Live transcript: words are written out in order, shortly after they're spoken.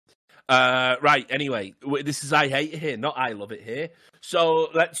Right, anyway, this is I Hate It Here, not I Love It Here. So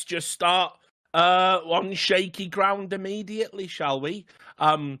let's just start on shaky ground immediately, shall we?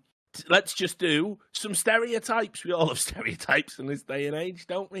 Let's just do some stereotypes. We all have stereotypes in this day and age,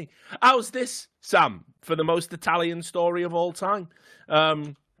 don't we? How's this, Sam, for the most Italian story of all time?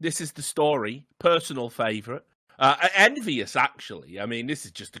 This is the story, personal favourite. Envious, actually. I mean, this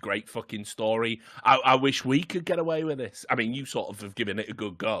is just a great fucking story. I wish we could get away with this. I mean, you sort of have given it a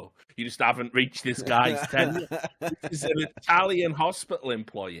good go. You just haven't reached this guy's tenure. This is an Italian hospital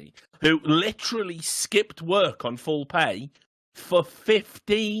employee who literally skipped work on full pay for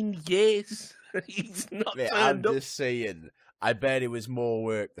 15 years. He's not I'm just saying, I bet it was more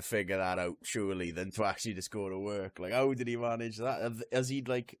work to figure that out, surely, than to actually just go to work. Like, how did he manage that? As he'd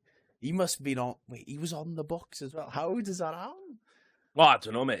like... He must have been on... Wait, he was on the books as well. How does that happen? Well, I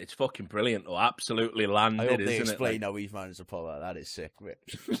don't know, mate. It's fucking brilliant, though. Absolutely landed, I hope isn't they it? explain how he's managed to pull that. That is sick, mate.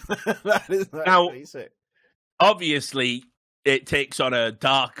 That is actually sick. Obviously, it takes on a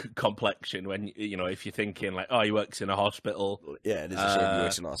dark complexion when, you know, if you're thinking, like, oh, he works in a hospital. Yeah, it is a shame he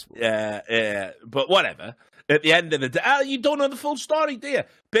works in a hospital. Yeah. But whatever. At the end of the day... you don't know the full story, do you?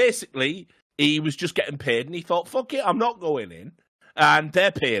 Basically, he was just getting paid, and he thought, fuck it, I'm not going in. And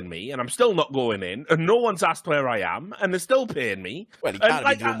they're paying me, and I'm still not going in, and no one's asked where I am, and they're still paying me. Well, he can't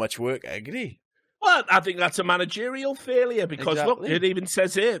be doing much work, can he? Well, I think that's a managerial failure, because, look, it even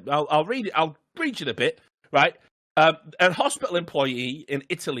says here, I'll read it, I'll read you a bit, right? A hospital employee in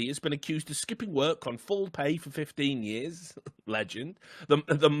Italy has been accused of skipping work on full pay for 15 years. Legend.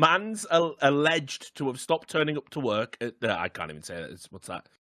 The man's alleged to have stopped turning up to work at, I can't even say that. What's that?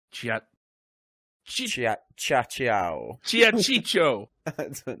 Chiaccio. Chiaccio. I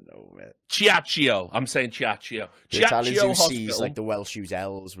don't know, man. Chiaccio. I'm saying Chiaccio. The Italians use C's like the Welsh use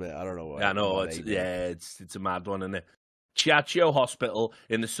L's, man. I don't know. I know. It's a mad one, isn't it? Chiaccio Hospital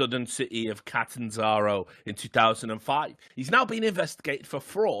in the southern city of Catanzaro in 2005. He's now been investigated for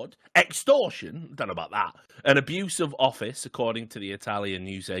fraud, extortion, don't know about that, and abuse of office, according to the Italian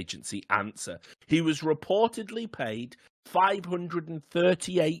news agency ANSA. He was reportedly paid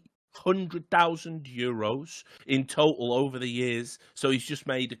 €538,000 in total over the years, so he's just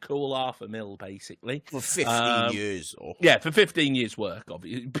made a cool $500,000 basically for 15 years. Yeah, for 15 years' work,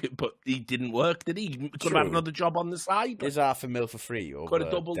 obviously, but he didn't work, did he? He could have had another job on the side. There's $500,000 for free. Could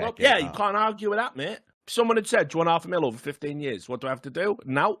have doubled up. Yeah, you can't argue with that, mate. If someone had said, "Do you want $500,000 over 15 years? What do I have to do?"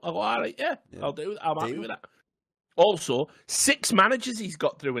 Now, I go, all right, yeah. I'll do that. I'm happy with that. Also, 6 managers he's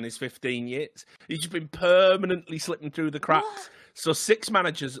got through in his 15 years. He's just been permanently slipping through the cracks. What? So 6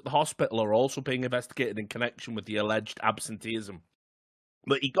 managers at the hospital are also being investigated in connection with the alleged absenteeism.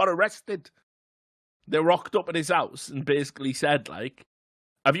 But he got arrested. They rocked up at his house and basically said, like,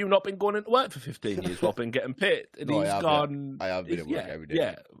 have you not been going into work for 15 years while been getting paid? And no, he's gone... I have been at work every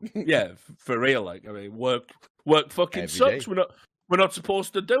day. Yeah, for real. Like, I mean, work fucking every sucks. Day. We're not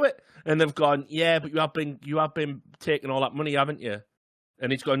supposed to do it. And they've gone, yeah, but you have been taking all that money, haven't you? And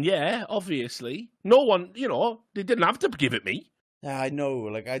he's gone, yeah, obviously. No one, they didn't have to give it me. Yeah, I know.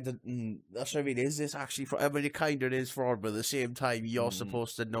 Like, I didn't. That's what I mean. Is this actually fraud? I mean, it kind of is fraud, but at the same time, you're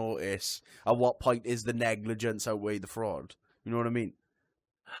supposed to notice at what point is the negligence outweigh the fraud. You know what I mean?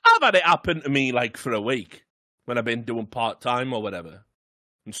 I've had it happen to me, like, for a week when I've been doing part-time or whatever.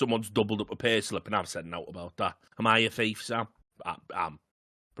 And someone's doubled up a pay slip, and I've said no about that. Am I a thief, Sam? I'm.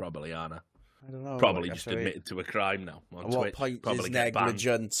 Probably, aren't I? I don't know. Probably just admitted to a crime now. At what point is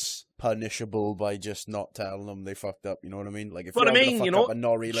negligence punishable by just not telling them they fucked up? You know what I mean? Like, if you're going to fuck up and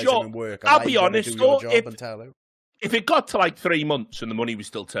not realize them in work, I'll be honest though, if it got to like 3 months and the money was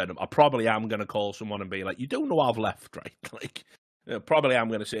still turning up, I probably am going to call someone and be like, you do know I've left, right? Like, probably I'm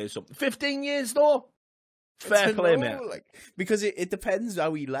going to say something. 15 years though? Fair play, mate. Like, because it depends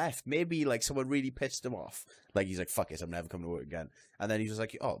how he left. Maybe like someone really pissed him off. Like he's like, fuck it, I'm never coming to work again. And then he's just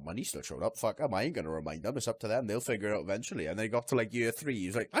like, oh, money still showed up. Fuck them. I ain't going to remind them. It's up to them. They'll figure it out eventually. And then he got to like year 3.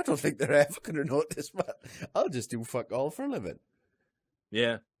 He's like, I don't think they're ever going to notice, but I'll just do fuck all for a living.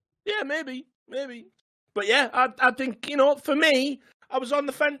 Yeah. Yeah, maybe. But yeah, I think, for me, I was on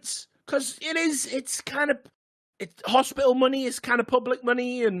the fence because it's hospital money is kind of public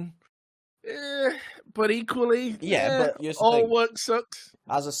money and... but equally, but all work sucks.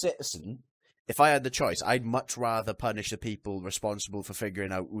 As a citizen, if I had the choice, I'd much rather punish the people responsible for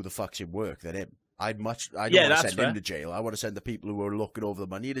figuring out who the fuck's in work than him. I don't want to send him to jail. I want to send the people who are looking over the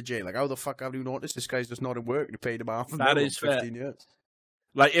money to jail. Like, how the fuck have you noticed this guy's just not in work and you paid him $500,000 for 15 years?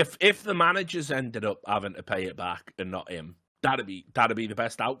 Like, if the managers ended up having to pay it back and not him, that'd be the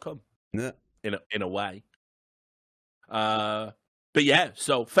best outcome. Yeah, in a way. But yeah,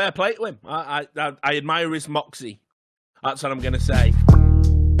 so fair play to him. I admire his moxie. That's what I'm going to say.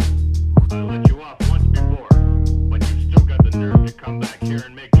 come back here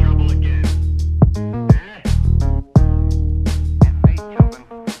and make trouble again. Eh? And say, children,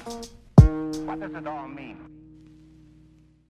 what does it all mean?